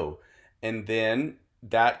know. And then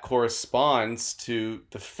that corresponds to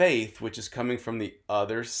the faith, which is coming from the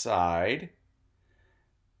other side,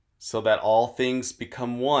 so that all things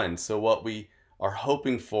become one. So what we are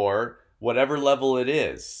hoping for, whatever level it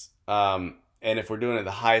is, and if we're doing it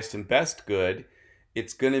the highest and best good,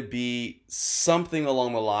 it's going to be something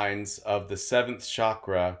along the lines of the seventh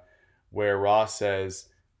chakra, where Ra says,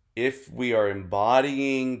 if we are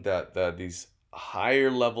embodying these higher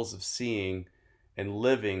levels of seeing and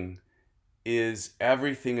living, is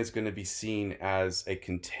everything is going to be seen as a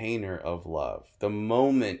container of love. The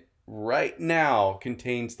moment right now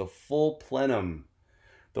contains the full plenum,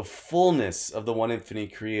 the fullness of the one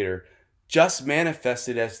infinite creator, just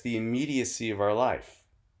manifested as the immediacy of our life.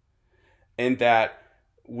 And that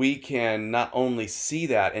we can not only see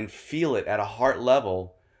that and feel it at a heart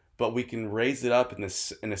level, but we can raise it up in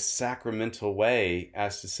a sacramental way,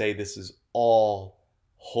 as to say this is all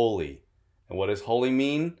holy. And what does holy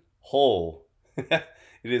mean? Whole. It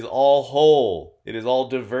is all whole. It is all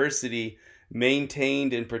diversity,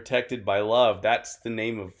 maintained and protected by love. That's the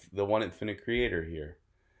name of the one infinite creator here.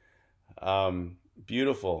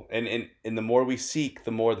 Beautiful. And the more we seek,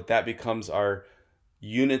 the more that becomes our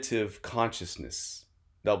unitive consciousness.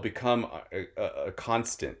 They'll become a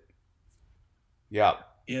constant. Yeah.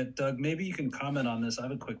 Yeah, Doug, maybe you can comment on this. I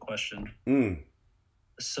have a quick question.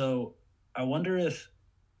 So I wonder if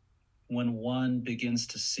when one begins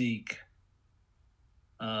to seek,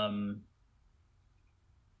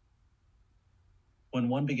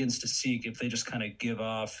 if they just kind of give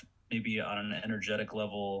off, maybe on an energetic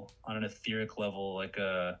level, on an etheric level, like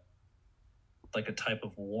a type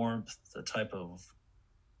of warmth, a type of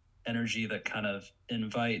energy that kind of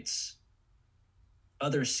invites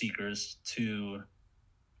other seekers to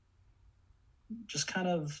just kind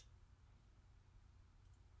of,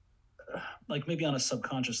 like, maybe on a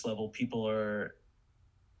subconscious level, people are,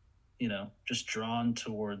 just drawn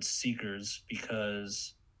towards seekers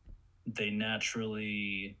because they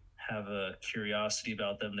naturally have a curiosity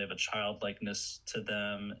about them. They have a childlikeness to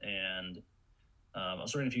them, and I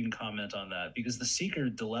was wondering if you can comment on that, because the seeker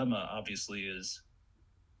dilemma obviously is,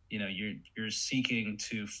 you're seeking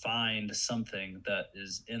to find something that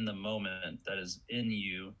is in the moment, that is in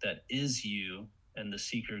you, that is you, and the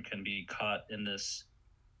seeker can be caught in this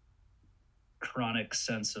chronic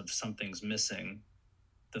sense of something's missing.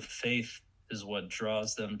 The faith is what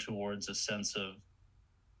draws them towards a sense of,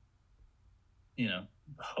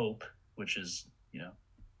 hope, which is,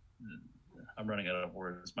 I'm running out of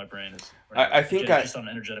words. My brain is just on an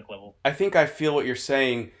energetic level. I think I feel what you're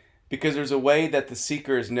saying, because there's a way that the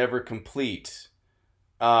seeker is never complete,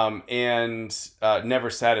 and never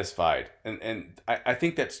satisfied. And I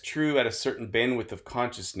think that's true at a certain bandwidth of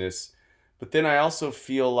consciousness. But then I also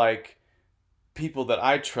feel like people that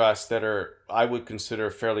I trust that I would consider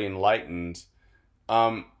fairly enlightened,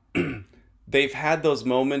 they've had those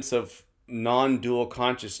moments of non-dual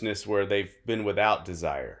consciousness where they've been without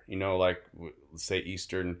desire. Like, say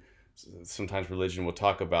Eastern, sometimes religion will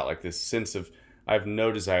talk about like this sense of, I have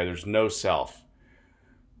no desire, there's no self.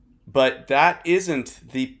 But that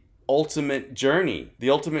isn't the ultimate journey. The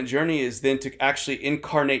ultimate journey is then to actually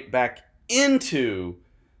incarnate back into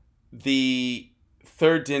the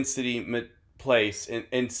third density place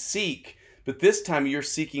and seek. But this time you're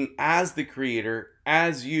seeking as the creator,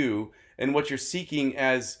 as you, and what you're seeking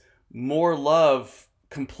as more love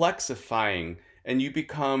complexifying, and you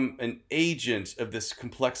become an agent of this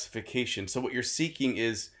complexification. So what you're seeking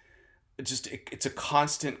is it's a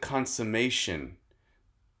constant consummation,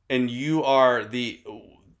 and you are the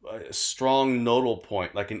strong nodal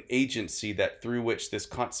point, like an agency that through which this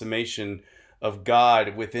consummation of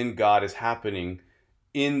God within God is happening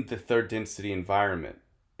in the third density environment.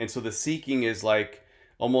 And so the seeking is like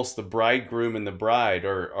almost the bridegroom and the bride,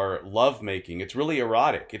 or love making. It's really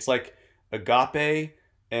erotic. It's like agape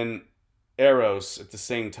and eros at the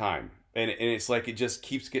same time. And it's like it just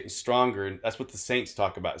keeps getting stronger. And that's what the saints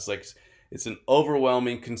talk about. It's like it's an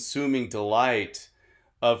overwhelming, consuming delight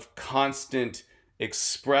of constant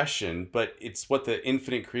expression, but it's what the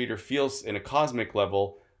infinite creator feels in a cosmic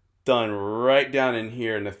level, done right down in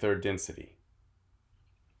here in the third density.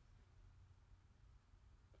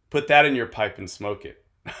 Put that in your pipe and smoke it.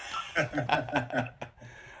 I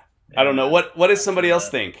don't know. What does somebody else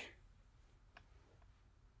think?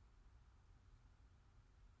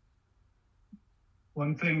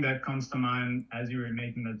 One thing that comes to mind as you were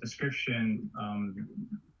making the description,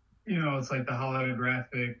 it's like the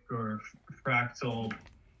holographic or fractal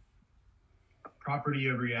property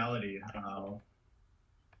of reality,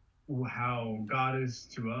 how God is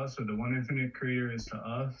to us, or the one infinite creator is to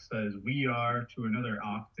us, as we are to another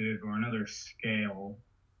octave or another scale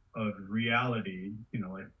of reality,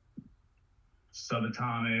 like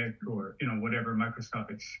subatomic or, whatever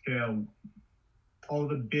microscopic scale. All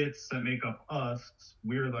the bits that make up us,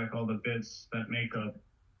 we're like all the bits that make up,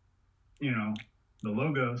 the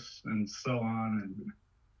logos and so on. And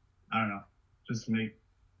I don't know, doesn't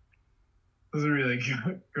really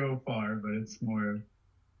go far, but it's more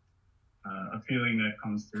a feeling that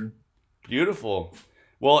comes through. Beautiful.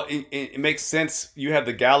 Well, it makes sense. You have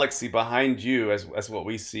the galaxy behind you as what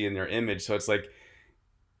we see in their image. So it's like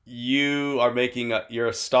you're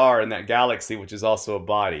a star in that galaxy, which is also a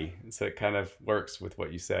body. So it kind of works with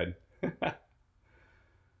what you said.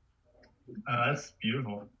 That's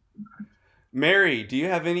beautiful. Mary, do you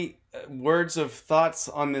have any words of thoughts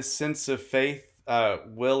on this sense of faith,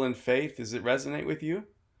 will and faith? Does it resonate with you?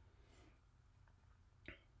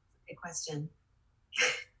 Good question.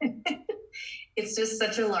 It's just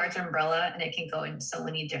such a large umbrella, and it can go in so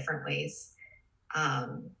many different ways.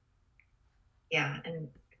 Yeah, and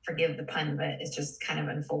forgive the pun, but it's just kind of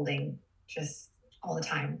unfolding just all the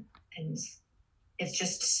time. And it's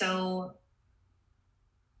just so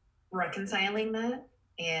reconciling that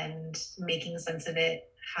and making sense of it,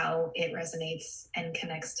 how it resonates and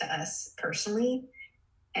connects to us personally,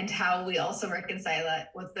 and how we also reconcile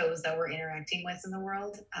that with those that we're interacting with in the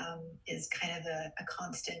world, is kind of a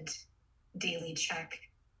constant daily check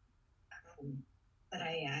that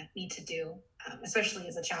I need to do, especially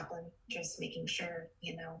as a chaplain, just making sure,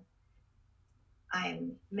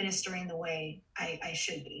 I'm ministering the way I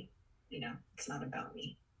should be. It's not about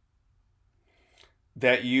me.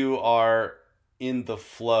 That you are in the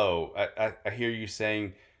flow. I hear you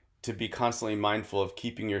saying to be constantly mindful of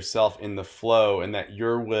keeping yourself in the flow, and that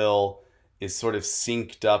your will is sort of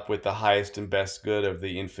synced up with the highest and best good of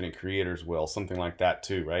the infinite creator's will. Something like that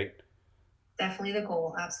too, right? Definitely the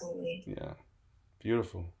goal. Absolutely. Yeah.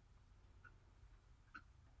 Beautiful.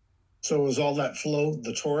 So is all that flow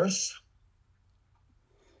the Taurus?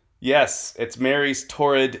 Yes, it's Mary's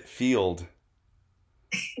torrid field.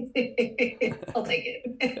 I'll take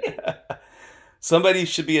it. Somebody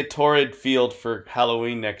should be a Torrid Field for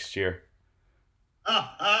Halloween next year.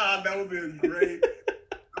 That would be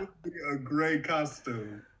a great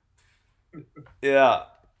costume. Yeah.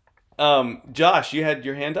 Josh, you had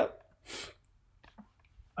your hand up?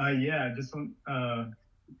 Yeah, just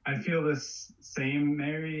I feel this same,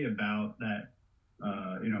 Mary, about that,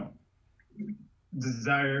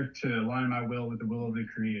 desire to align my will with the will of the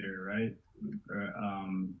Creator, right?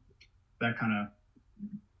 That kind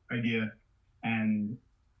of idea. And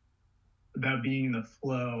about being in the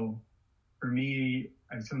flow, for me,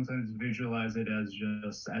 I sometimes visualize it as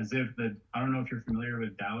just as if I don't know if you're familiar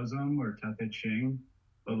with Taoism or Tao Te Ching,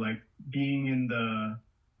 but like being in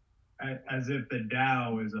as if the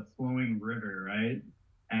Tao is a flowing river, right?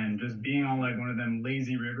 And just being on like one of them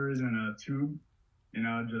lazy rivers in a tube,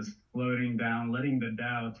 just floating down, letting the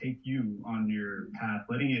Tao take you on your path,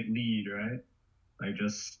 letting it lead, right? Like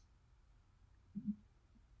just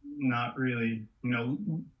not really,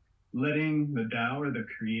 letting the Tao or the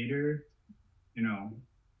Creator,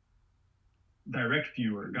 direct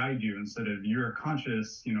you or guide you instead of your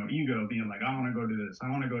conscious, ego being like, I want to go do this, I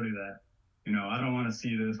want to go do that. I don't want to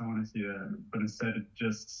see this, I want to see that. But instead,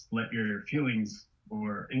 just let your feelings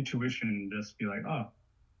or intuition just be like, oh,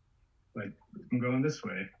 like I'm going this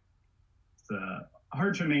way. It's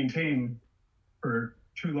hard to maintain for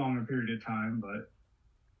too long a period of time, but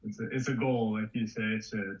it's a goal, like you say,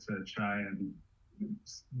 to try and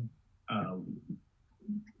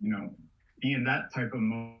be in that type of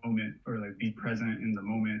moment, or like be present in the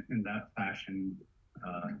moment in that fashion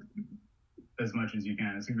as much as you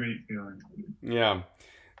can. It's a great feeling. Yeah,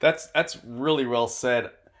 that's really well said.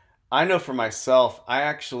 I know for myself,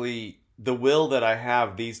 the will that I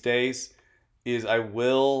have these days is I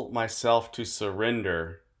will myself to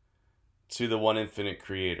surrender to the one infinite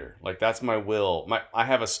Creator. Like that's my will. I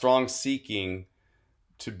have a strong seeking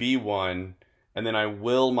to be one, and then I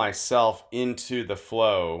will myself into the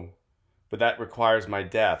flow, but that requires my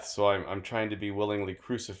death. So I'm trying to be willingly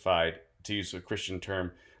crucified, to use a Christian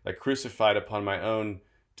term, like crucified upon my own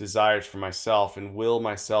desires for myself and will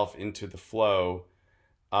myself into the flow,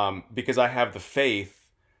 because I have the faith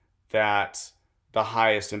that the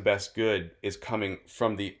highest and best good is coming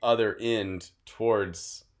from the other end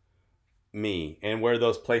towards me, and where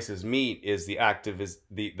those places meet is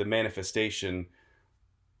the manifestation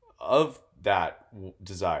of that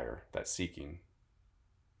desire, that seeking.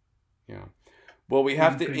 Yeah. Well, we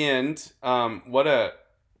have to end. What a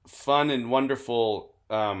fun and wonderful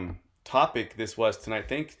topic this was tonight.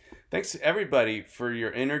 Thanks to everybody for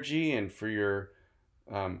your energy and for your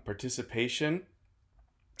participation.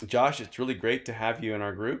 Josh, it's really great to have you in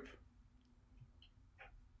our group.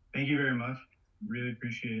 Thank you very much. Really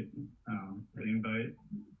appreciate the invite.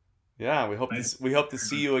 Yeah, we hope to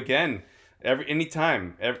see you again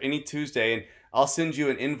anytime, any Tuesday, and I'll send you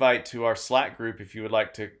an invite to our Slack group if you would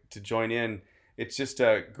like to join in. It's just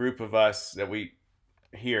a group of us that we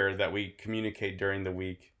communicate during the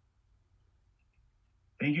week.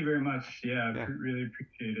 Thank you very much. Yeah, really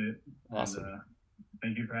appreciate it. Awesome. And,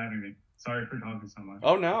 thank you for having me. Sorry for talking so much.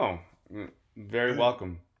 Oh no, very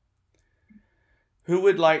welcome.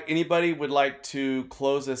 Anybody would like to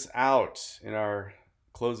close us out in our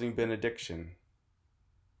closing benediction?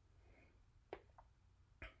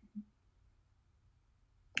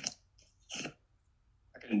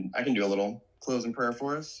 I can do a little closing prayer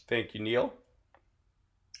for us. Thank you, Neil.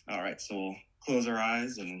 All right, so we'll close our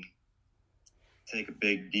eyes and take a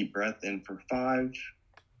big deep breath in for 5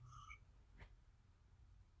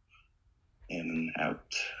 and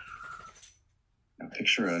out. Now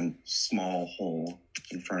picture a small hole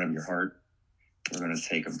in front of your heart. We're going to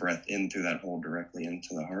take a breath in through that hole directly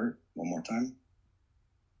into the heart one more time.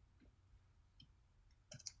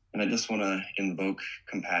 And I just want to invoke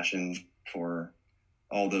compassion for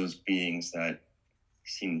all those beings that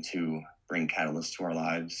seem to bring catalysts to our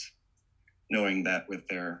lives, knowing that with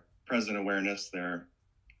their present awareness, they're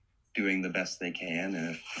doing the best they can. And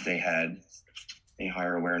if they had a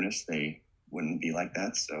higher awareness, they wouldn't be like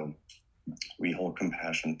that. So we hold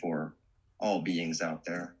compassion for all beings out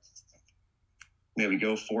there. May we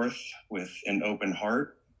go forth with an open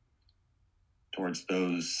heart towards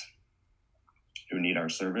those who need our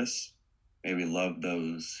service. May we love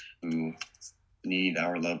those who need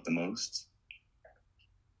our love the most.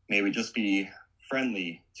 May we just be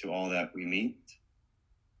friendly to all that we meet,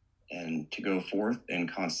 and to go forth in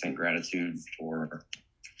constant gratitude for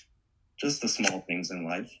just the small things in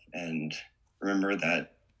life, and remember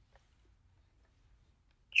that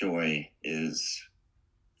joy is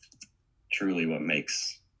truly what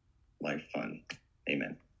makes life fun.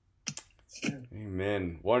 Amen.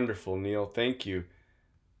 Amen. Wonderful, Neil. Thank you.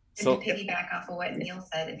 And So to piggyback off of what Neil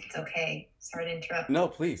said, if it's okay, sorry to interrupt. no,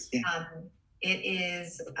 please. It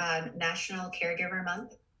is National Caregiver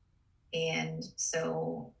Month. And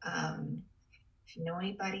so if you know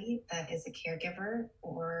anybody that is a caregiver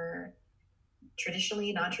or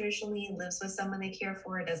traditionally, non-traditionally lives with someone they care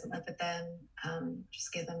for, doesn't live with them,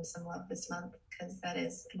 just give them some love this month, because that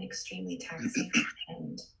is an extremely taxing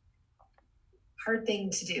and hard thing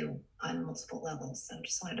to do on multiple levels. So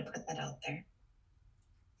just wanted to put that out there.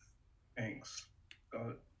 Thanks.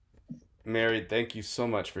 Mary, thank you so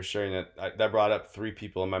much for sharing that. That brought up 3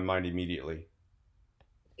 people in my mind immediately.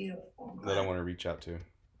 Beautiful. That I want to reach out to.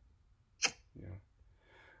 Yeah.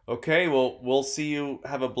 Okay, well, we'll see you.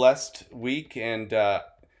 Have a blessed week, and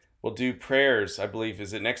we'll do prayers, I believe.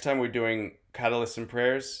 Is it next time we're doing catalysts and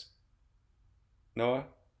prayers? Noah?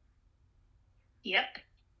 Yep.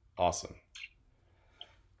 Awesome.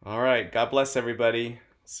 All right. God bless everybody.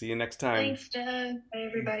 See you next time. Thanks, Doug. Bye,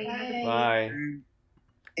 everybody. Bye. Bye.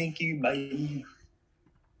 Thank you.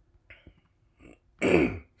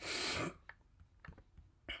 Bye.